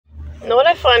You know what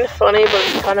I find funny, but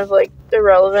it's kind of, like,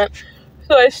 irrelevant?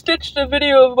 So I stitched a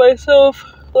video of myself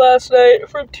last night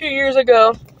from 2 years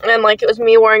ago, and, like, it was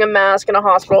me wearing a mask in a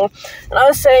hospital, and I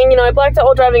was saying, you know, I blacked out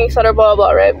while driving, etc., blah,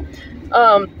 blah, blah, right?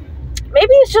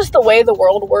 Maybe it's just the way the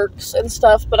world works and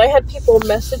stuff, but I had people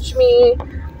message me.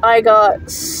 I got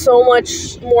so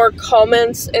much more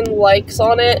comments and likes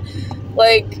on it.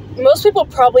 Like, most people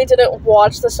probably didn't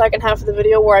watch the second half of the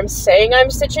video where I'm saying I'm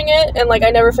stitching it, and, like,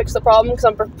 I never fix the problem because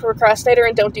I'm a procrastinator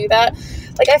and don't do that.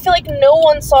 Like, I feel like no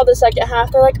one saw the second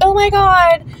half. They're like, oh my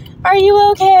god, are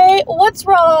you okay? What's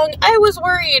wrong? I was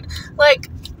worried. Like,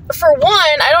 for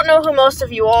one, I don't know who most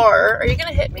of you are. Are you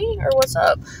gonna hit me, or what's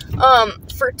up?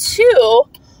 For two,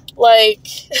 like,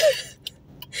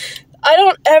 I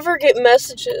don't ever get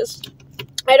messages.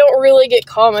 I don't really get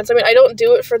comments. I mean, I don't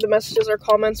do it for the messages or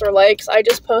comments or likes. I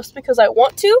just post because I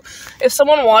want to. If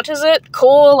someone watches it,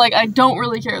 cool. Like, I don't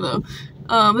really care, though.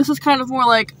 This is kind of more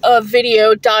like a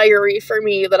video diary for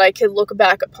me that I could look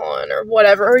back upon or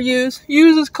whatever, or use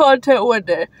as content one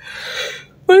day.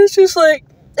 But it's just, like,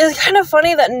 it's kind of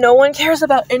funny that no one cares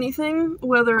about anything,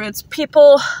 whether it's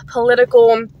people,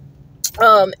 political,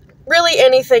 really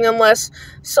anything, unless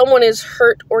someone is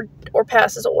hurt or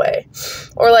passes away,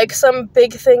 or like some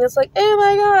big thing. It's like, oh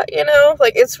my god, you know,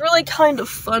 like, it's really kind of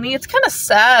funny. It's kind of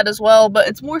sad as well, but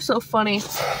it's more so funny,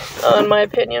 in my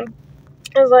opinion.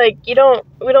 It's like, we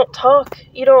don't talk,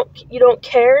 you don't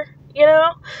care, you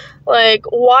know, like,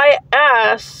 why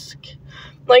ask?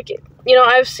 Like, you know,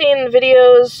 I've seen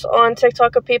videos on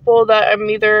TikTok of people that I'm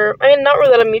not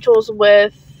really that I'm mutuals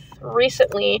with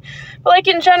recently, but, like,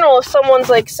 in general, if someone's,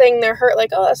 like, saying they're hurt,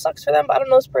 like, oh, that sucks for them, but I don't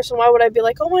know this person, why would I be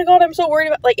like, oh my god, I'm so worried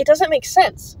about, like, it doesn't make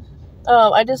sense.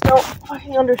 I just don't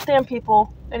fucking understand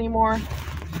people anymore.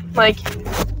 Like,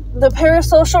 the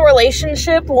parasocial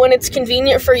relationship, when it's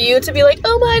convenient for you to be like,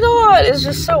 oh my god, is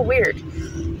just so weird.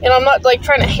 And I'm not, like,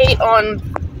 trying to hate on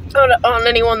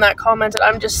anyone that commented.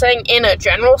 I'm just saying, in a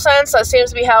general sense, that seems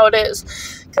to be how it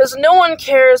is. Because no one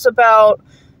cares about,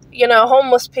 you know,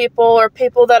 homeless people, or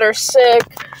people that are sick,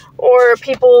 or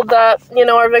people that, you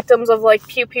know, are victims of, like,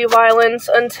 pew-pew violence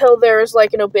until there's,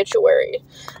 like, an obituary,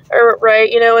 or,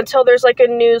 right, you know, until there's, like, a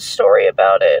news story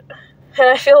about it. And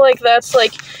I feel like that's,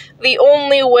 like, the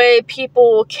only way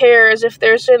people care is if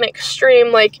there's an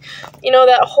extreme, like, you know,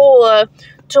 that whole,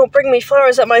 don't bring me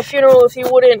flowers at my funeral if you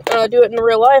wouldn't do it in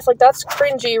real life. Like, that's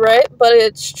cringy, right? But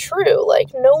it's true. Like,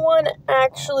 no one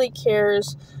actually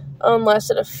cares unless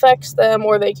it affects them,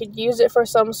 or they could use it for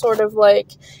some sort of,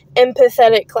 like,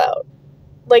 empathetic clout.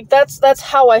 Like, that's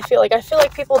how I feel. Like, I feel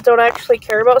like people don't actually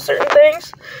care about certain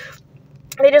things.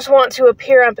 They just want to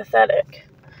appear empathetic,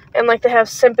 and, like, they have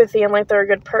sympathy, and, like, they're a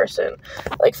good person.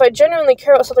 Like, if I genuinely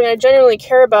care about something, I genuinely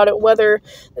care about it, whether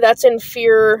that's in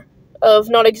fear of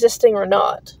not existing or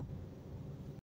not.